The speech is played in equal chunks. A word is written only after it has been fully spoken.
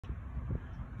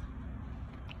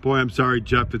Boy, I'm sorry,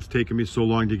 Jeff, it's taken me so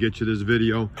long to get you this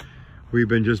video. We've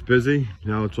been just busy.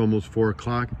 Now it's almost 4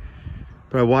 o'clock.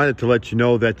 But I wanted to let you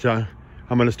know that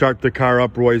I'm going to start the car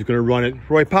up. Roy's going to run it.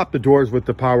 Roy, pop the doors with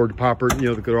the powered popper. You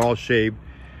know, they're all shaved.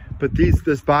 But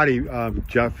this body,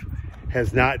 Jeff,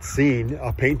 has not seen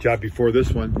a paint job before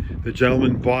this one. The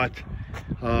gentleman bought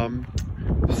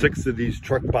 6 of these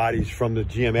truck bodies from the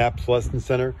GM Obsolescence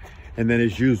Center, and then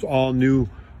has used all new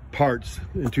parts.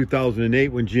 In 2008,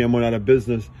 when GM went out of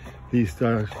business, these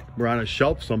were on a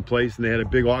shelf someplace, and they had a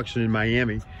big auction in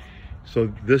Miami.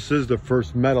 So this is the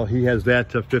first metal. He has that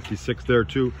to 56 there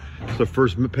too. It's the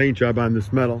first paint job on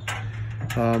this metal.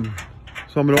 So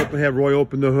I'm gonna have Roy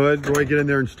open the hood. Roy, get in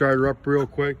there and start her up real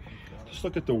quick. Just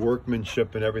look at the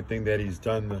workmanship and everything that he's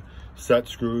done. The set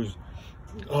screws,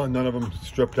 oh, none of them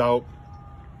stripped out.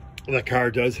 The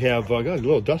car does have, got a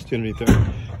little dusty underneath there.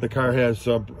 The car has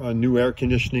a new air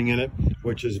conditioning in it,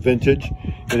 which is vintage.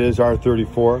 It is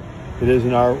R34. It is an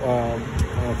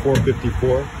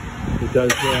R454. It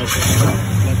does have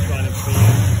electronic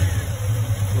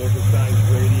fan,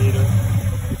 oversized radiator.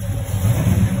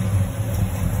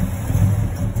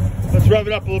 Let's rev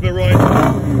it up a little bit, Roy.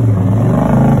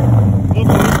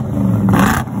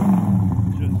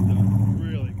 Just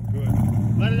really good.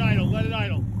 Let it idle, let it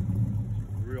idle.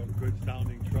 Real good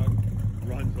sounding truck.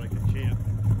 Runs like a champ.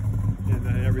 And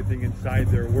everything inside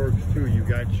there works too. You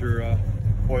got your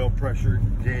oil pressure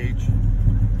gauge.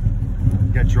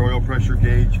 You got your oil pressure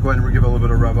gauge. Go ahead and give it a little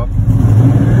bit of rev up.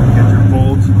 Get your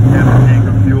bolts, have a tank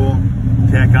of fuel,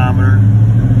 tachometer.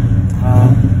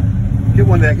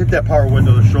 Get that power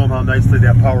window to show them how nicely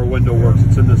that power window works.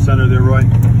 It's in the center there, Roy.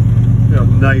 You know,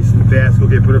 nice and fast.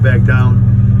 Okay, put her back down.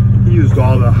 He used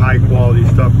all the high quality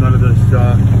stuff. None of this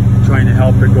trying to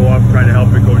help it go up, trying to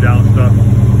help it go down stuff.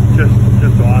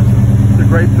 Just awesome. It's a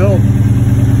great build.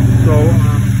 So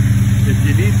if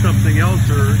you need something else,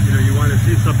 or you want to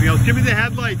see something else, give me the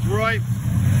headlights, Roy.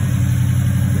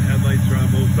 The headlights are on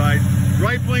both sides.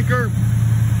 Right blinker,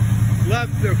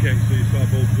 left. Okay, so you saw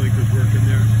both blinkers working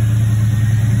there.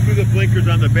 Do the blinkers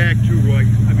on the back too, Roy.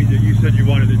 I mean, you said you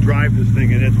wanted to drive this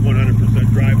thing, and it's 100%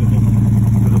 drivable.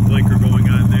 With a blinker going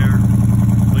on there.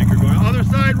 Blinker going on. Other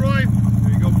side, Roy.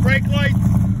 There you go. Brake lights.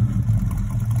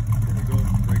 There you go.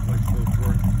 Brake lights both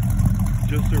work.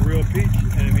 Just a real peach.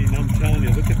 And I mean, I'm telling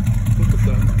you, look at the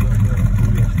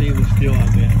stainless steel on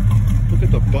that. Look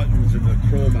at the buttons and the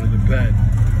chrome on the bed.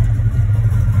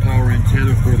 Power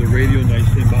antenna for the radio,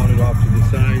 nicely mounted off to the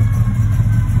side.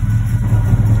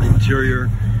 Interior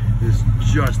is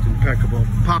just impeccable.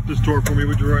 Pop this door for me,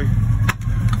 would you, Roy?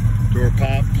 Door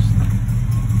pops.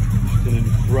 Just an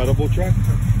incredible truck.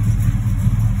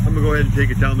 I'm gonna go ahead and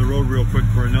take it down the road real quick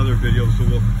for another video, so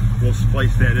we'll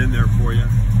splice that in there for you.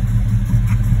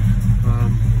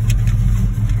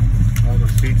 All the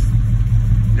seats,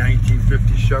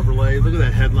 1950 Chevrolet. Look at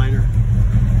that headliner.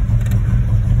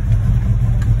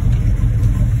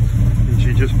 And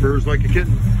she just purrs like a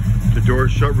kitten. The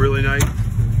doors shut really nice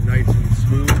and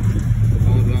smooth.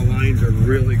 All the lines are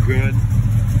really good.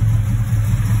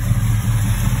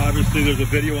 Obviously, there's a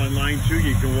video online too.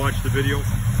 You can watch the video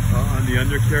on the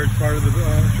undercarriage part of the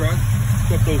truck.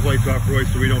 Shut those lights off, Roy,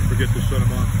 so we don't forget to shut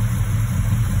them off.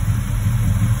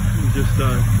 And just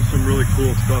some really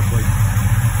cool stuff, like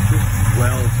just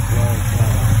well.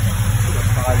 The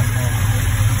body,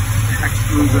 hex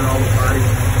screws in all the body,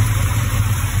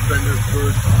 fender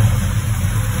skirts,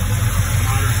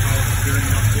 modern power steering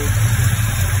knuckles.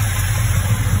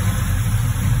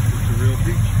 It's a real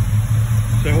peach.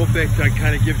 So I hope that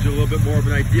kind of gives you a little bit more of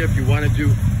an idea. If you want to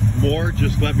do more,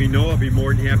 just let me know. I'll be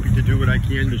more than happy to do what I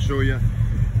can to show you,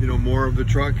 more of the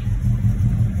truck.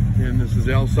 And this is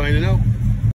Al signing out.